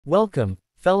Welcome,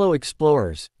 fellow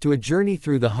explorers, to a journey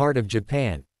through the heart of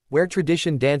Japan, where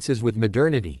tradition dances with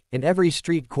modernity, and every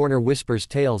street corner whispers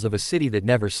tales of a city that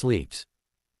never sleeps.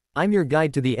 I'm your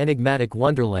guide to the enigmatic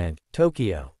wonderland,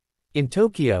 Tokyo. In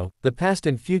Tokyo, the past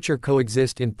and future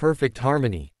coexist in perfect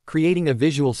harmony, creating a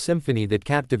visual symphony that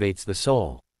captivates the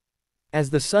soul.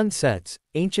 As the sun sets,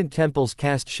 ancient temples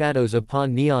cast shadows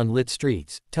upon neon-lit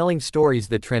streets, telling stories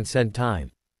that transcend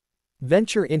time.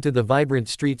 Venture into the vibrant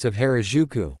streets of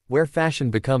Harajuku, where fashion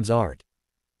becomes art.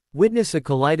 Witness a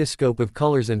kaleidoscope of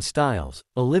colors and styles,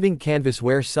 a living canvas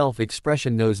where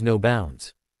self-expression knows no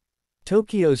bounds.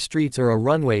 Tokyo's streets are a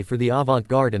runway for the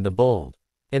avant-garde and the bold.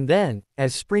 And then,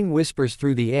 as spring whispers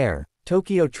through the air,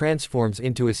 Tokyo transforms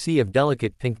into a sea of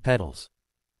delicate pink petals.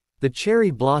 The cherry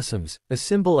blossoms, a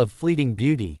symbol of fleeting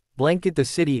beauty, blanket the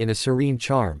city in a serene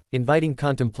charm, inviting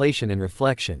contemplation and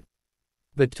reflection.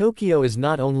 But Tokyo is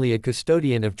not only a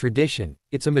custodian of tradition,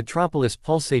 it's a metropolis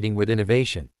pulsating with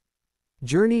innovation.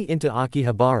 Journey into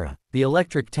Akihabara, the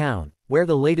electric town, where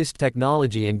the latest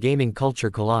technology and gaming culture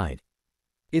collide.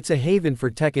 It's a haven for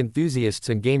tech enthusiasts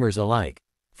and gamers alike.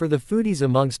 For the foodies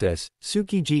amongst us,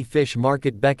 Tsukiji Fish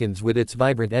Market beckons with its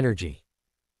vibrant energy.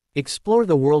 Explore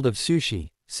the world of sushi,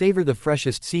 savor the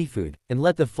freshest seafood, and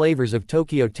let the flavors of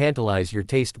Tokyo tantalize your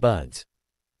taste buds.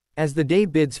 As the day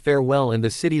bids farewell and the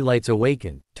city lights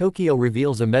awaken, Tokyo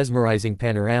reveals a mesmerizing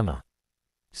panorama.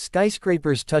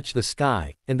 Skyscrapers touch the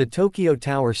sky, and the Tokyo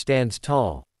Tower stands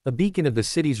tall, a beacon of the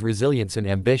city's resilience and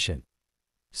ambition.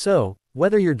 So,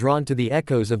 whether you're drawn to the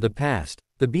echoes of the past,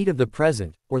 the beat of the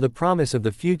present, or the promise of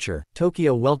the future,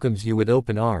 Tokyo welcomes you with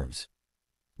open arms.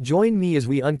 Join me as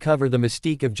we uncover the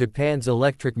mystique of Japan's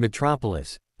electric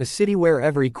metropolis, a city where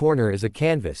every corner is a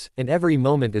canvas, and every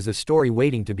moment is a story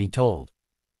waiting to be told.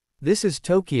 This is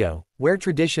Tokyo, where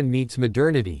tradition meets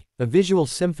modernity, a visual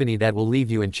symphony that will leave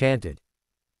you enchanted.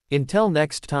 Until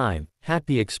next time,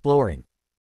 happy exploring.